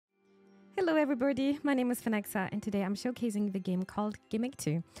Hello everybody, my name is Phenexa and today I'm showcasing the game called Gimmick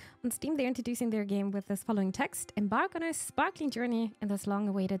 2. On Steam they're introducing their game with this following text: embark on a sparkling journey in this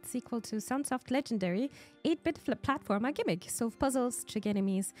long-awaited sequel to Sunsoft legendary 8-bit platformer Gimmick. Solve puzzles, trick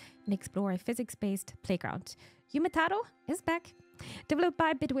enemies, and explore a physics-based playground. Yumetaro is back. Developed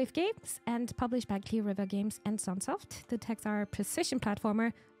by Bitwave Games and published by Clear River Games and Sunsoft, the texts are precision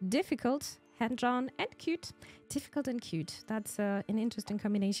platformer, difficult, hand-drawn, and cute. Difficult and cute. That's an interesting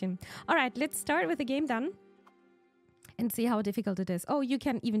combination. All right, let's start with the game done and see how difficult it is. Oh, you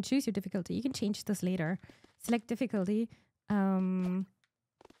can even choose your difficulty. You can change this later. Select difficulty.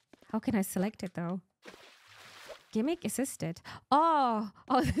 How can I select it, though? Gimmick assisted. Oh,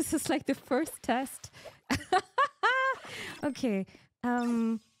 this is like the first test. Okay.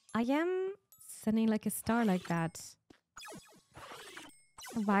 I am sending like a star like that.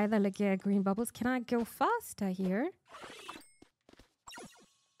 Why the like green bubbles? Can I go faster here?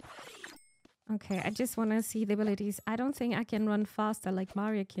 Okay, I just want to see the abilities. I don't think I can run faster like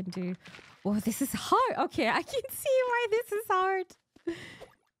Mario can do. Oh, this is hard. Okay, I can see why this is hard.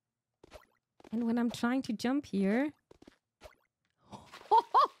 And when I'm trying to jump here...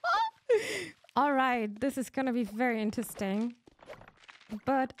 All right, this is going to be very interesting.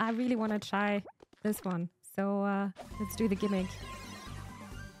 But I really want to try this one. So let's do the gimmick.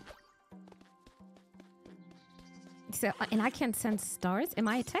 So, and I can send stars. Am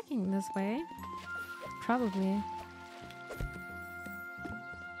I attacking this way? Probably.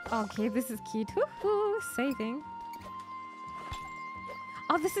 Okay, this is cute. Woohoo! Saving.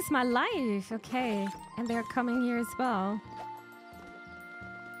 Oh, this is my life. Okay. And they're coming here as well.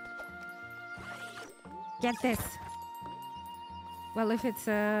 Get this. Well, if it's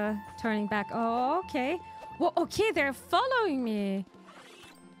turning back. Oh, okay. Well, okay, they're following me.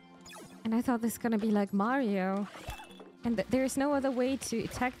 And I thought this was gonna be like Mario. And there's no other way to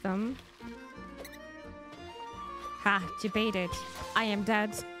attack them. Ha, debated. I am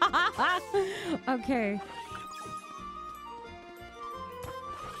dead. Okay.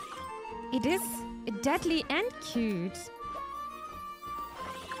 It is deadly and cute.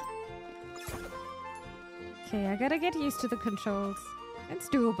 Okay, I gotta get used to the controls. It's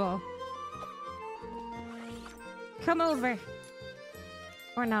doable. Come over.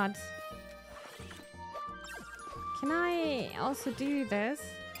 Or not. Can I also do this?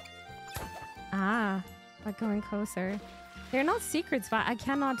 Ah, by going closer. There are no secrets, but I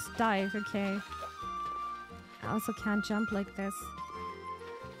cannot dive. Okay. I also can't jump like this.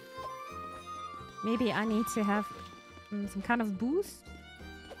 Maybe I need to have some kind of boost.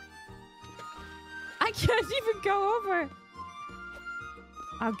 I can't even go over.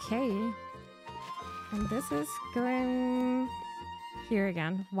 Okay. And this is going here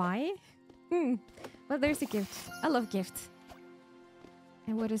again. Why? Well, there's a gift. I love gifts.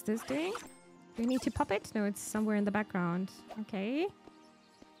 And what is this doing? Do you need to pop it? No, it's somewhere in the background. Okay.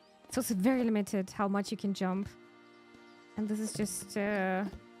 It's also very limited how much you can jump. And this is just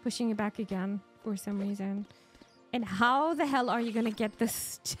pushing it back again for some reason. And how the hell are you going to get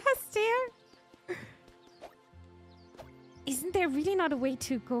this chest here? Isn't there really not a way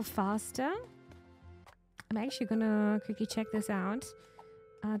to go faster? I'm actually going to quickly check this out.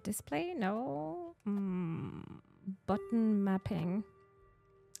 Display? No. Button mapping.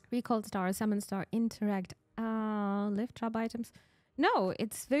 Recall star, summon star, interact. Lift, drop items. No,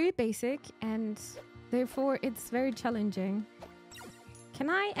 it's very basic and therefore it's very challenging. Can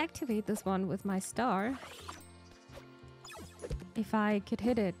I activate this one with my star? If I could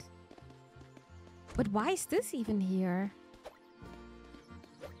hit it. But why is this even here?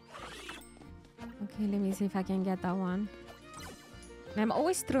 Okay, let me see if I can get that one. And I'm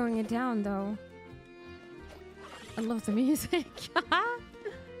always throwing it down, though. I love the music.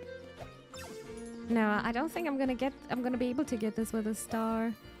 No, I don't think I'm gonna be able to get this with a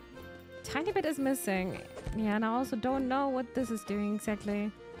star. Tiny bit is missing. Yeah, and I also don't know what this is doing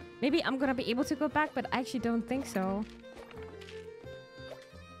exactly. Maybe I'm gonna be able to go back, but I actually don't think so.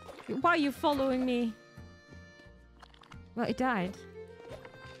 Why are you following me? Well, it died.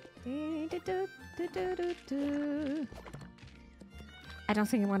 I don't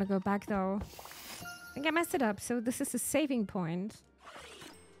think I want to go back, though. I think I messed it up, so this is a saving point.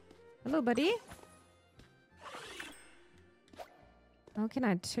 Hello, buddy. How can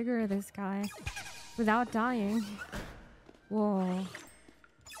I trigger this guy without dying? Whoa.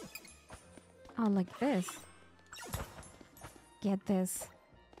 Oh, like this. Get this.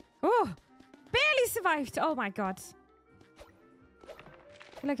 Oh! Barely survived! Oh my god.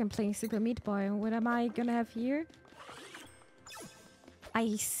 I feel like I'm playing Super Meat Boy. What am I gonna have here?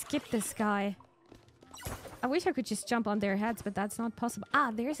 I skipped this guy. I wish I could just jump on their heads, but that's not possible.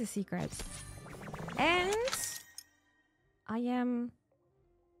 Ah, there's a secret. And I am...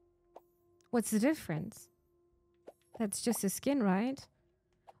 What's the difference? That's just a skin, right?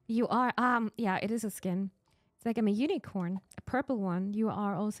 You are... yeah, it is a skin. It's like I'm a unicorn, a purple one. You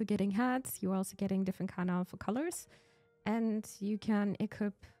are also getting hats. You are also getting different kind of colors. And you can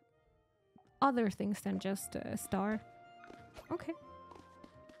equip other things than just a star. Okay.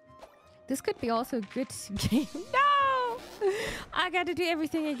 This could be also a good game. No! I gotta do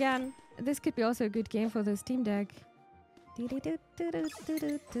everything again. This could be also a good game for the Steam Deck.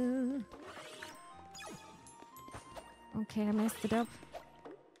 Okay, I messed it up.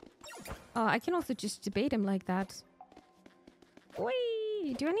 Oh, I can also just debate him like that.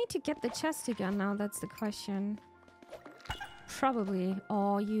 Wait, do I need to get the chest again now? That's the question. Probably.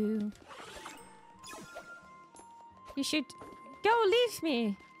 Oh, you should go, leave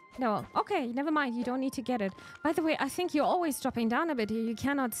me. No, okay, never mind. You don't need to get it. By the way, I think you're always dropping down a bit here. You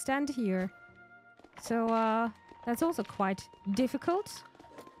cannot stand here. So, that's also quite difficult.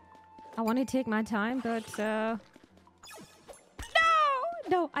 I want to take my time, but,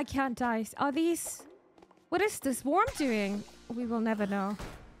 No, I can't die. Are these... What is this worm doing? We will never know.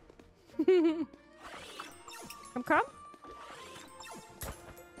 Come.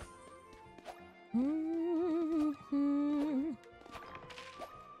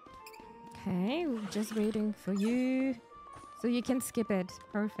 Okay, we're just waiting for you. So you can skip it.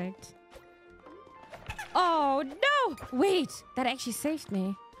 Perfect. Oh, no! Wait, that actually saved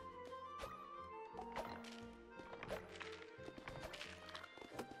me.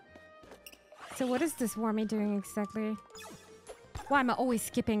 So what is this wormy doing exactly? Why am I always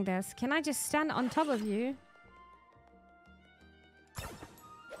skipping this? Can I just stand on top of you?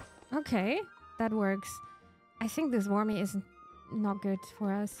 Okay, that works. I think this wormy is not good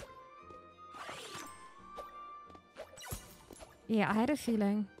for us. Yeah, I had a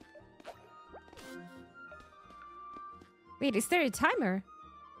feeling. Wait, is there a timer?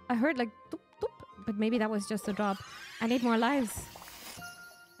 I heard like doop doop, but maybe that was just a drop. I need more lives.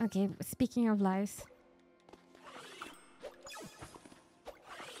 Okay, speaking of lives.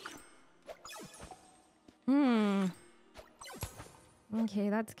 Okay,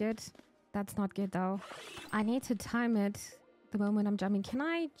 that's good. That's not good though. I need to time it the moment I'm jumping. Can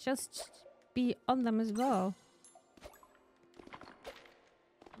I just be on them as well?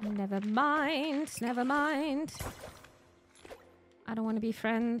 Never mind. Never mind. I don't want to be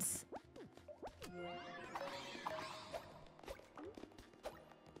friends.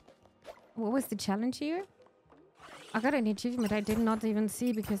 What was the challenge here? I got an achievement I did not even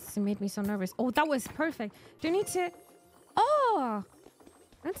see because it made me so nervous. Oh, that was perfect. Do you need to... Oh!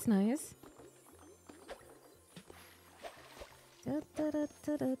 That's nice.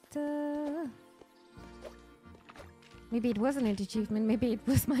 Maybe it wasn't an achievement. Maybe it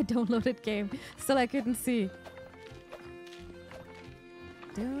was my downloaded game. Still, I couldn't see.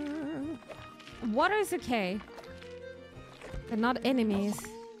 Water is okay. But not enemies.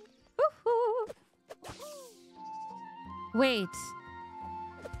 Wait.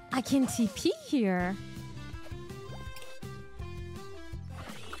 I can TP here.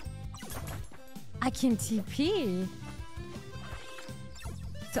 I can TP.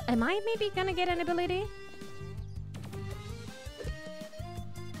 So am I maybe gonna get an ability?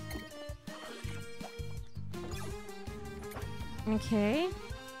 Okay.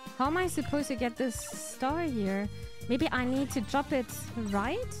 How am I supposed to get this star here? Maybe I need to drop it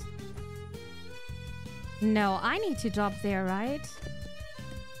right? No, I need to drop there, right?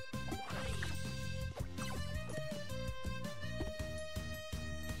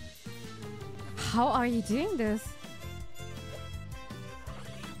 How are you doing this?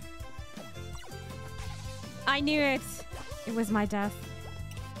 I knew it. It was my death.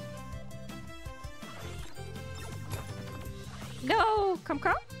 No! Come.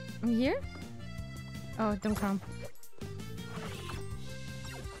 I'm here? Oh, don't come.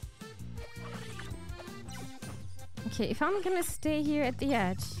 Okay, if I'm gonna stay here at the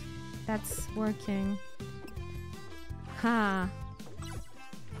edge, that's working. Ha.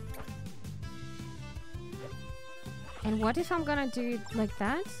 And what if I'm gonna do it like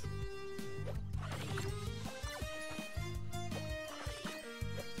that?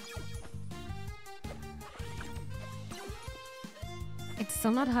 It's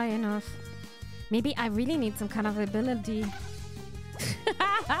still not high enough. Maybe I really need some kind of ability.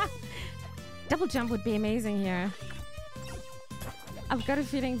 Double jump would be amazing here. I've got a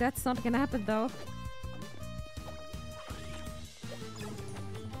feeling that's not gonna happen though.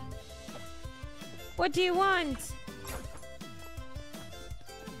 What do you want?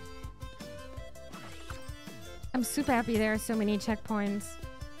 I'm super happy there are so many checkpoints.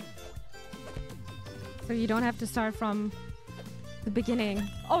 So you don't have to start from the beginning.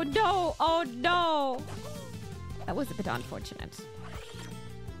 Oh no! Oh no! That was a bit unfortunate.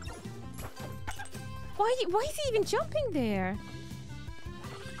 Why is he even jumping there?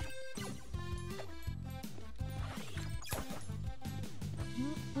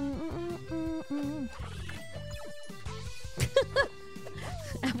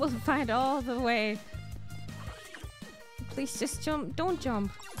 I will find all the way. Please just jump. Don't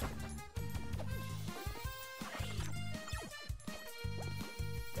jump.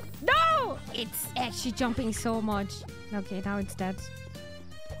 No! It's actually jumping so much. Okay, now it's dead.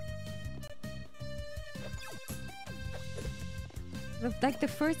 Like the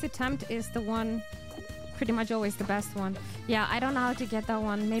first attempt is the one, pretty much always the best one. Yeah, I don't know how to get that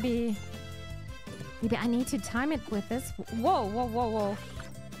one. Maybe I need to time it with this. Whoa, whoa, whoa, whoa.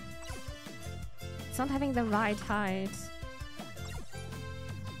 It's not having the right height.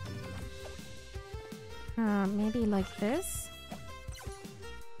 Maybe like this.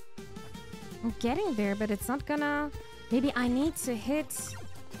 I'm getting there, but it's not gonna... Maybe I need to hit...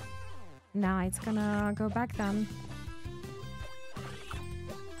 Nah, it's gonna go back then.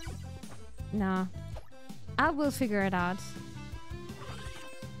 Nah. I will figure it out.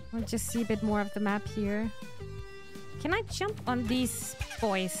 I'll just see a bit more of the map here. Can I jump on these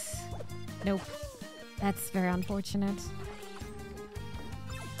boys? Nope. That's very unfortunate.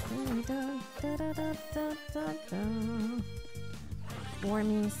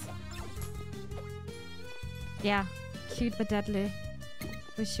 Wormies. Yeah, cute but deadly.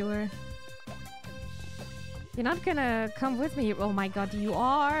 For sure. You're not gonna come with me. Oh my god, you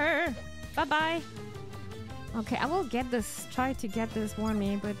are! Bye-bye! Okay, I will get this, try to get this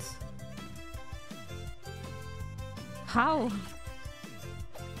wormy, but... How?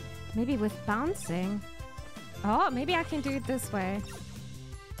 Maybe with bouncing? Oh, maybe I can do it this way.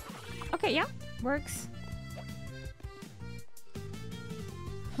 Okay, yeah, works.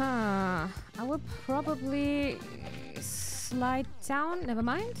 Huh, I will probably slide down, never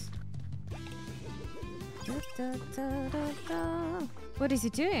mind. What is he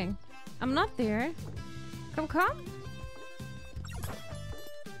doing? I'm not there. Come.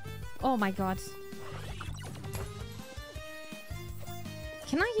 Oh my god.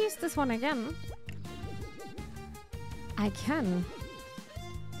 Can I use this one again? I can.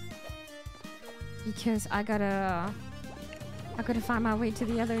 Because I gotta find my way to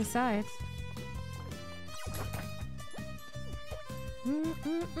the other side.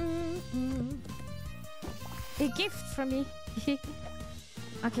 A gift from me.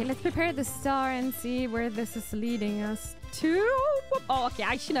 Okay, let's prepare the star and see where this is leading us to. Oh, okay,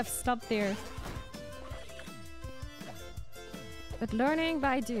 I should have stopped there. But learning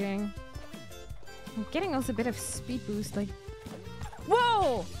by doing. I'm getting also a bit of speed boost, like...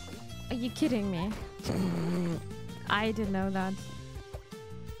 Whoa! Are you kidding me? I didn't know that.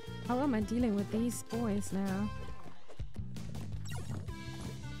 How am I dealing with these boys now?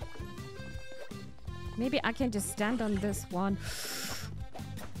 Maybe I can just stand on this one.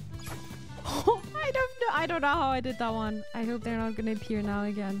 I don't know how I did that one. I hope they're not gonna appear now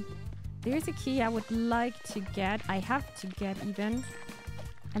again. There's a key I would like to get. I have to get even.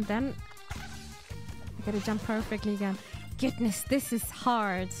 And then I gotta jump perfectly again. Goodness, this is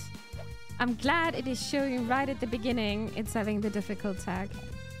hard. I'm glad it is showing right at the beginning. It's having the difficult tag.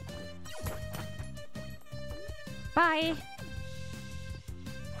 Bye.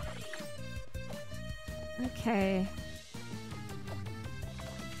 Okay.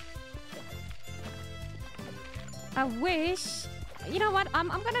 I wish... You know what? I'm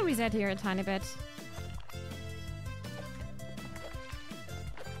gonna reset here a tiny bit.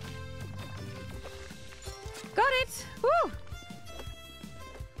 Got it! Woo!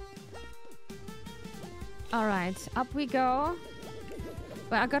 Alright, up we go.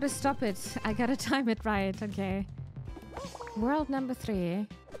 But I gotta stop it. I gotta time it right. Okay. World number 3.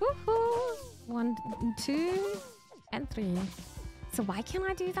 Woohoo! 1, 2, and 3. So why can't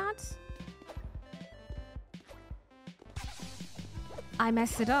I do that? I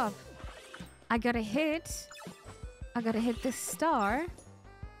messed it up. I gotta hit this star.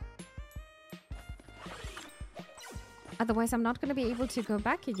 Otherwise, I'm not gonna be able to go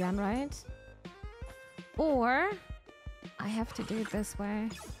back again, right? Or I have to do it this way.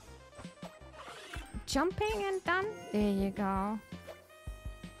 Jumping and done. There you go.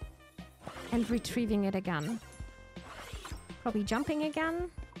 And retrieving it again. Probably jumping again.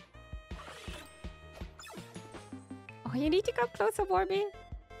 Oh, you need to go closer, Warby.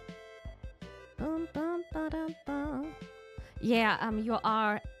 Yeah, you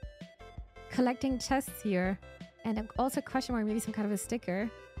are collecting chests here. And also a question mark, maybe some kind of a sticker.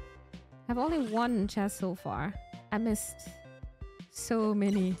 I have only one chest so far. I missed so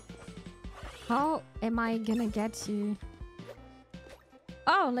many. How am I gonna get you?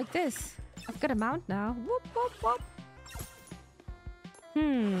 Oh, like this. I've got a mount now. Whoop, whoop, whoop.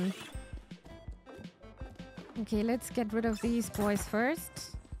 Okay, let's get rid of these boys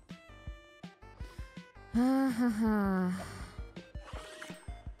first.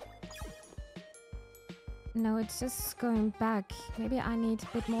 No, it's just going back. Maybe I need a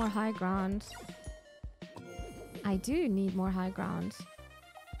bit more high ground. I do need more high ground.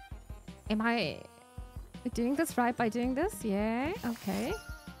 Am I doing this right by doing this? Yeah, okay.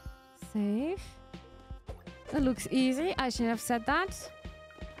 Save. It looks easy. I should have said that.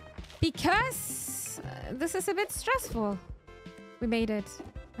 Because this is a bit stressful. We made it.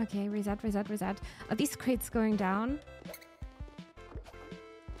 Okay, reset, reset, reset. Are these crates going down?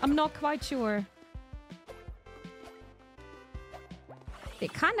 I'm not quite sure. They're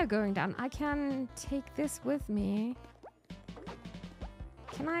kind of going down. I can take this with me.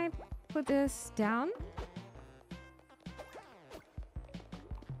 Can I put this down?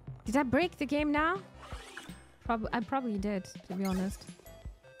 Did I break the game now? I probably did, to be honest.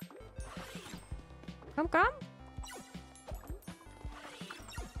 Come, come.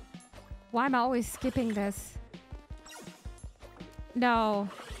 Why am I always skipping this? No.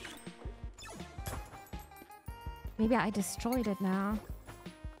 Maybe I destroyed it now.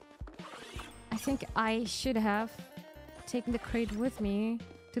 I think I should have taken the crate with me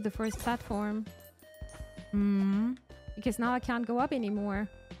to the first platform. Because now I can't go up anymore.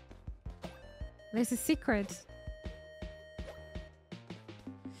 There's a secret.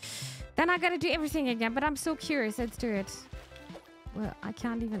 Then I gotta do everything again, but I'm so curious. Let's do it. Well, I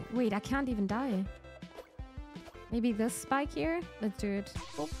can't even... Wait, I can't even die. Maybe this spike here? Let's do it.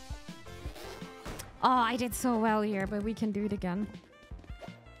 Oh, I did so well here, but we can do it again.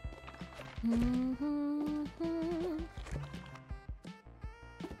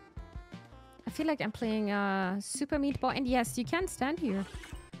 I feel like I'm playing Super Meat Boy. And yes, you can stand here.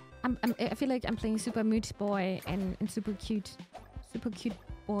 I feel like I'm playing Super Meat Boy and Super Cute. Super Cute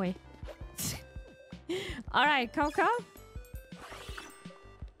Boy. Alright, Coco.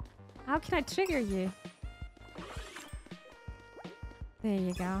 How can I trigger you? There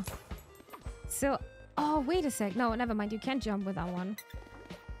you go. So, oh, wait a sec. No, never mind. You can't jump with that one.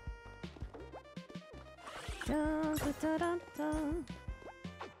 Dun, dun, dun, dun, dun.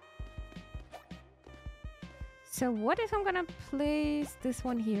 So what if I'm gonna place this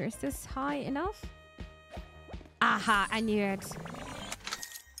one here? Is this high enough? Aha, I knew it.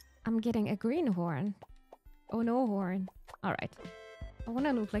 I'm getting a green horn. Oh, no horn. Alright. I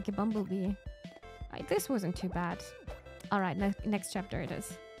wanna look like a bumblebee. This wasn't too bad. Alright, next chapter it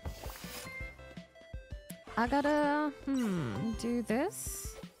is. I gotta do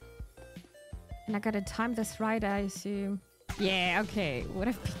this. And I gotta time this right, I assume. Yeah, okay. Would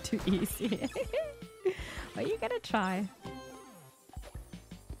have been too easy. But you gotta try.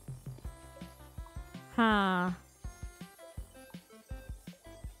 Huh.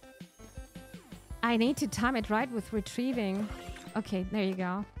 I need to time it right with retrieving. Okay, there you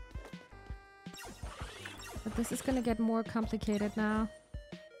go. But this is gonna get more complicated now.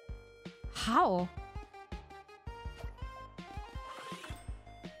 How?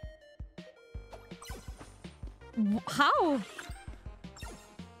 How?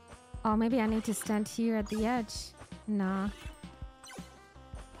 Oh, maybe I need to stand here at the edge. Nah.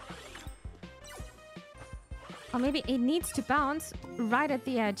 Or maybe it needs to bounce right at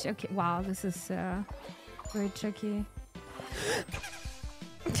the edge. Okay, wow, this is very tricky.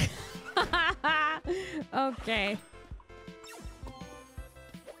 Okay.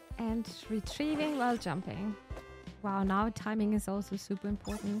 And retrieving while jumping. Wow, now timing is also super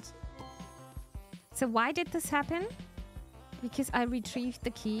important. So why did this happen? Because I retrieved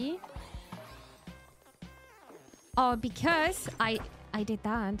the key. Oh, because I did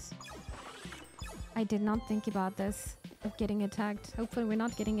that. I did not think about this, of getting attacked. Hopefully we're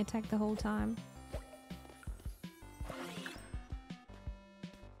not getting attacked the whole time.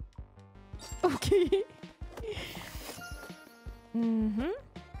 Okay.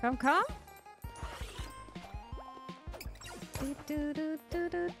 Come, come.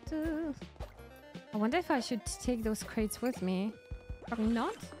 I wonder if I should take those crates with me. Probably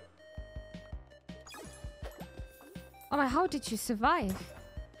not. Oh my, how did you survive?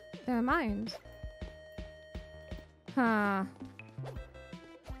 Never mind. Huh.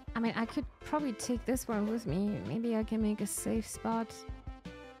 I mean, I could probably take this one with me. Maybe I can make a safe spot.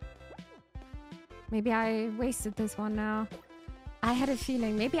 Maybe I wasted this one now. I had a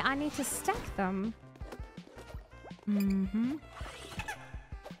feeling. Maybe I need to stack them. Mm-hmm.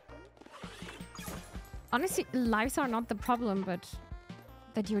 Honestly, lives are not the problem, but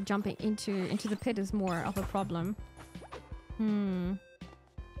that you're jumping into the pit is more of a problem.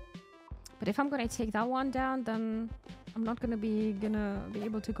 But if I'm gonna take that one down, then I'm not gonna be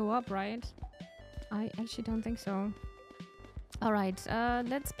able to go up, right? I actually don't think so. All right,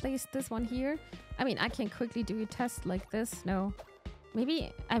 let's place this one here. I mean, I can quickly do a test like this. No,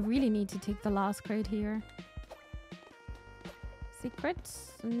 maybe I really need to take the last crate here.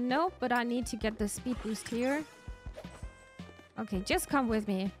 Secrets? Nope, but I need to get the speed boost here. Okay, just come with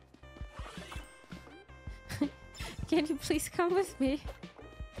me. Can you please come with me?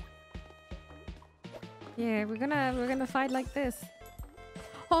 Yeah, we're gonna fight like this.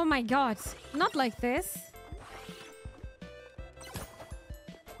 Oh my god, not like this.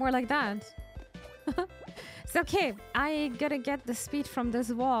 More like that. It's okay. I gotta get the speed from this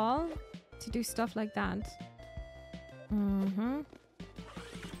wall to do stuff like that. Mm-hmm.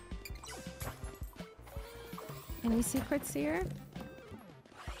 Any secrets here?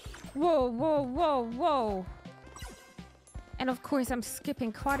 Whoa, whoa, whoa, whoa. And of course, I'm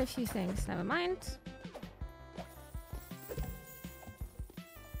skipping quite a few things. Never mind.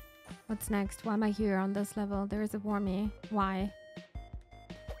 What's next? Why am I here on this level? There is a wormy. Why?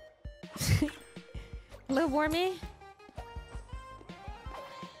 Hello, wormy?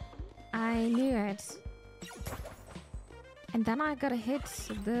 I knew it. And then I gotta hit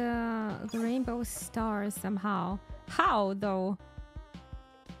the rainbow star somehow. How, though?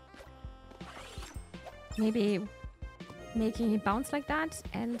 Maybe making it bounce like that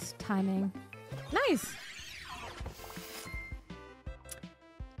and timing. Nice!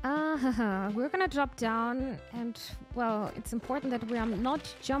 We're gonna drop down and, well, it's important that we are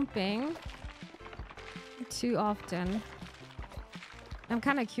not jumping too often. I'm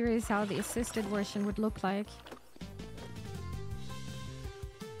kind of curious how the assisted version would look like.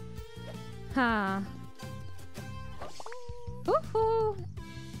 Huh. Woohoo!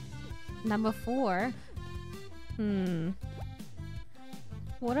 Number 4.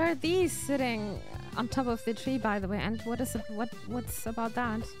 What are these sitting on top of the tree, by the way? And what's about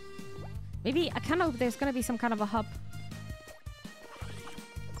that? Maybe I kind of there's gonna be some kind of a hub.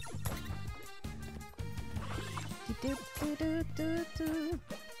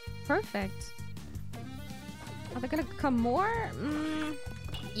 Perfect. Are there gonna come more?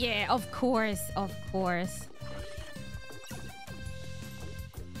 Yeah, of course, of course.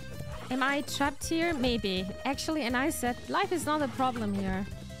 Am I trapped here? Maybe. Actually, and I said life is not a problem here.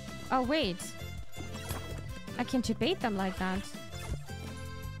 Oh, wait. I can debate them like that.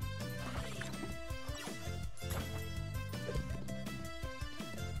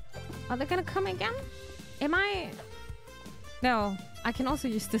 Are they gonna come again? Am I... No, I can also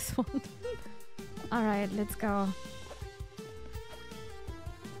use this one. Alright, let's go.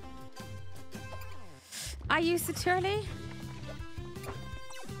 I used it early.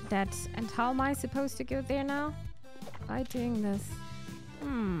 That, and how am I supposed to go there now? By doing this.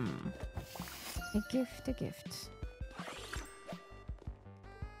 A gift, a gift.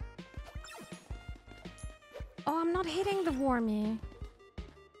 Oh, I'm not hitting the wormy.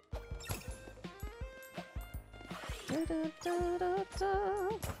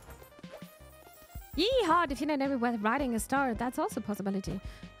 Yeehaw! Defeated everywhere riding a star. That's also a possibility.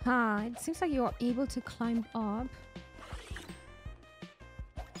 Huh, it seems like you're able to climb up.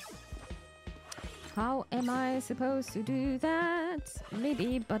 How am I supposed to do that?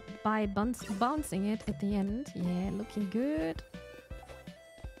 Maybe, but by bouncing it at the end. Yeah, looking good.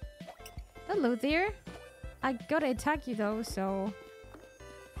 Hello there. I gotta attack you though, so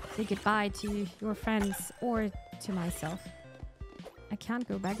say goodbye to your friends or to myself. I can't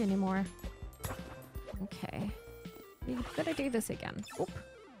go back anymore. Okay. We gotta do this again. Oop.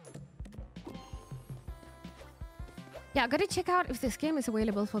 Yeah, gotta check out if this game is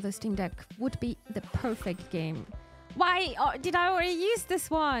available for the Steam Deck. Would be the perfect game. Why did I already use this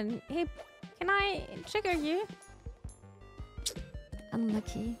one? Hey, can I trigger you?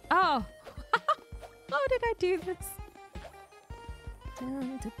 Unlucky. Oh! How did I do this?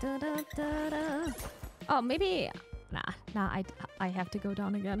 Oh, maybe... Nah, I have to go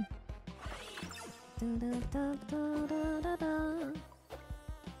down again.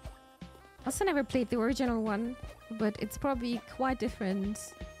 Also never played the original one, but it's probably quite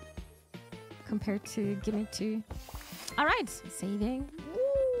different compared to Gimmick 2. Alright, saving.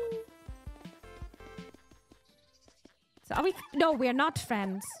 Woo. So are we... No, we're not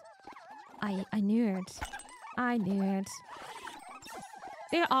friends. I knew it. I knew it.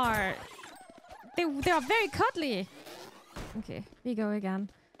 They are very cuddly. Okay, we go again.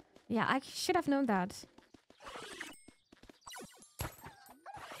 Yeah, I should have known that.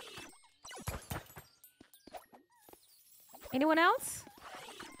 Anyone else?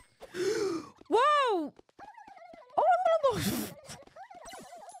 Whoa! Oh,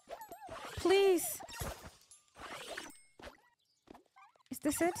 please. Is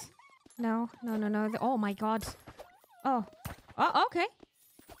this it? No, no, no, no. Oh my god. Oh. Oh, okay.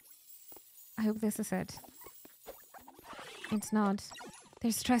 I hope this is it. It's not.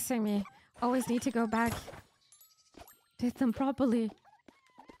 They're stressing me. Always need to go back. Did them properly.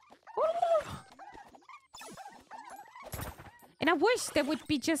 And I wish they would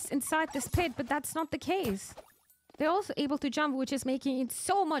be just inside this pit, but that's not the case. They're also able to jump, which is making it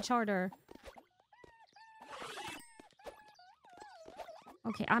so much harder.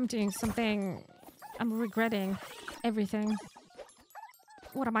 Okay, I'm doing something. I'm regretting everything.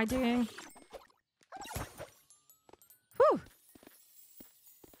 What am I doing? Whew.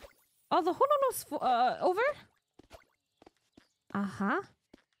 Oh, the Honolulu's over? Uh-huh.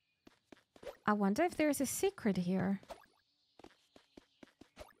 I wonder if there's a secret here.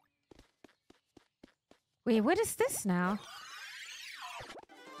 Wait, what is this now?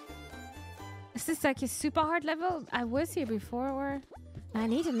 Is this like a super hard level? I was here before, or... I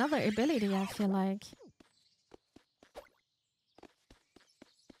need another ability, I feel like.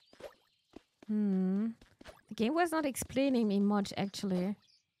 The game was not explaining me much, actually. I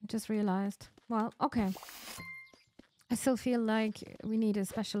just realized. Well, okay. I still feel like we need a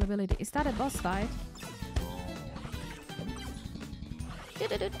special ability. Is that a boss fight?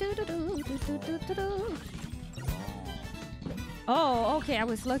 Oh, okay, I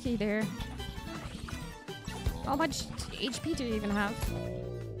was lucky there. How much HP do you even have?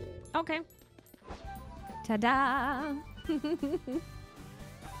 Okay. Ta-da!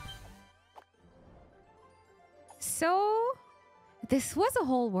 So, this was a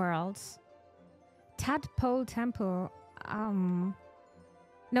whole world. Tadpole Temple.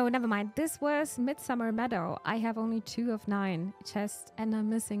 No, never mind. This was Midsummer Meadow. I have only 2 of 9 chests, and I'm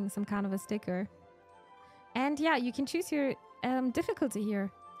missing some kind of a sticker. And yeah, you can choose your difficulty here.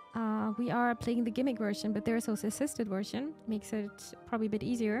 We are playing the Gimmick version, but there's also assisted version. Makes it probably a bit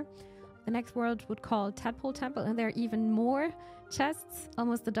easier. The next world would call Tadpole Temple, and there are even more chests,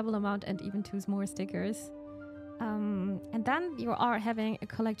 almost the double amount, and even 2 more stickers. And then you are having a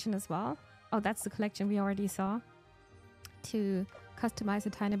collection as well. Oh, that's the collection we already saw. To customize a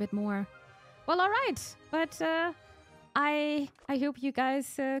tiny bit more. Well, all right, but I hope you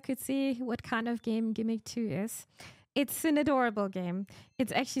guys could see what kind of game Gimmick 2 is. It's an adorable game.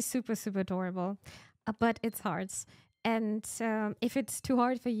 It's actually super, super adorable, but it's hard. And if it's too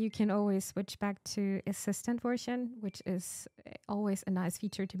hard for you, you can always switch back to assistant version, which is always a nice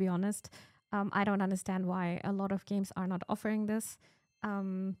feature, to be honest. I don't understand why a lot of games are not offering this.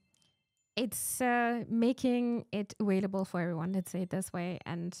 It's making it available for everyone, let's say it this way,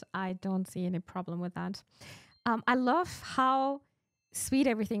 and I don't see any problem with that. I love how sweet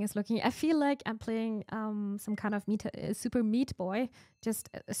everything is looking. I feel like I'm playing some kind of super meat boy, just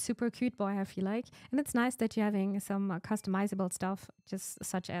a super cute boy, I feel like. And it's nice that you're having some customizable stuff, just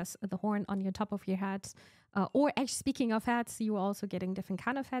such as the horn on your top of your head. Or actually, speaking of hats, you're also getting different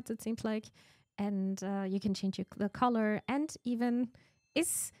kind of hats, it seems like. And you can change the color, and even...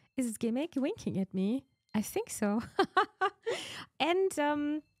 Is Gimmick winking at me? I think so.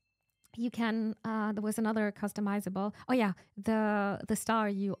 And you can, there was another customizable. Oh yeah, the star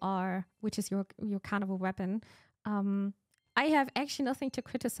you are, which is your kind of a weapon. I have actually nothing to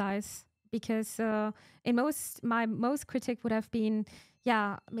criticize because my most critic would have been,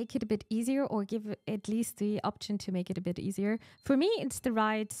 yeah, make it a bit easier or give at least the option to make it a bit easier. For me, it's the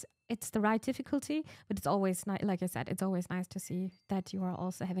right difficulty, but it's always like I said, it's always nice to see that you are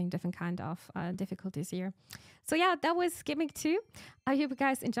also having different kind of difficulties here. So yeah, that was Gimmick 2. I hope you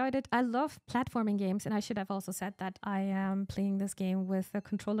guys enjoyed it. I love platforming games, and I should have also said that I am playing this game with a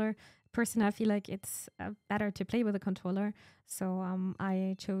controller. Personally, I feel like it's better to play with a controller, so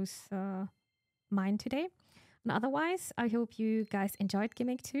I chose mine today. And otherwise, I hope you guys enjoyed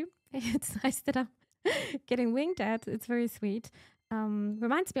Gimmick 2. It's nice that I'm getting winked at. It's very sweet.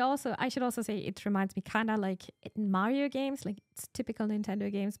 Reminds me also, I should also say, it reminds me kind of like Mario games, like it's typical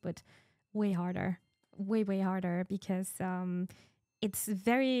Nintendo games, but way harder, way harder, because it's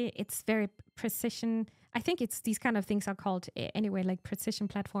very precision. I think it's these kind of things are called anyway, like precision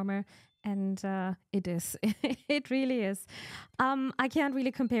platformer, and it is, it really is. I can't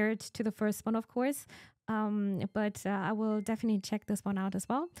really compare it to the first one, of course. But I will definitely check this one out as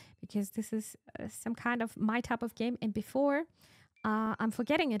well, because this is some kind of my type of game. And before I'm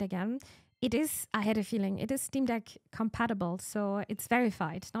forgetting it again, it is, I had a feeling, it is Steam Deck compatible. So it's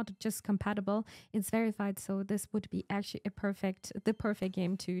verified, not just compatible, it's verified. So this would be actually the perfect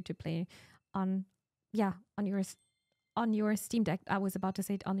game to play on, yeah, on your on your Steam Deck. I was about to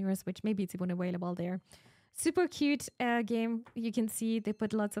say it on your Switch. Maybe it's even available there. Super cute game. You can see they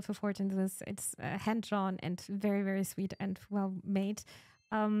put lots of effort into this. It's hand-drawn and very, very sweet and well made.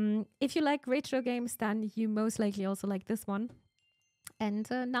 If you like retro games, then you most likely also like this one. And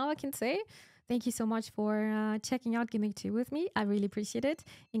now I can say thank you so much for checking out Gimmick 2 with me. I really appreciate it.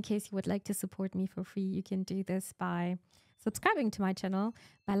 In case you would like to support me for free, you can do this by subscribing to my channel,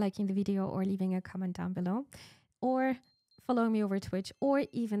 by liking the video or leaving a comment down below, or following me over Twitch, or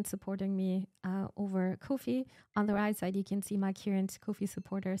even supporting me over Ko-fi. On the right side, you can see my current Ko-fi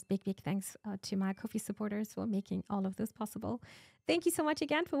supporters. Big, big thanks to my Ko-fi supporters for making all of this possible. Thank you so much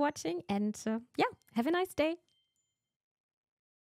again for watching, and yeah, have a nice day.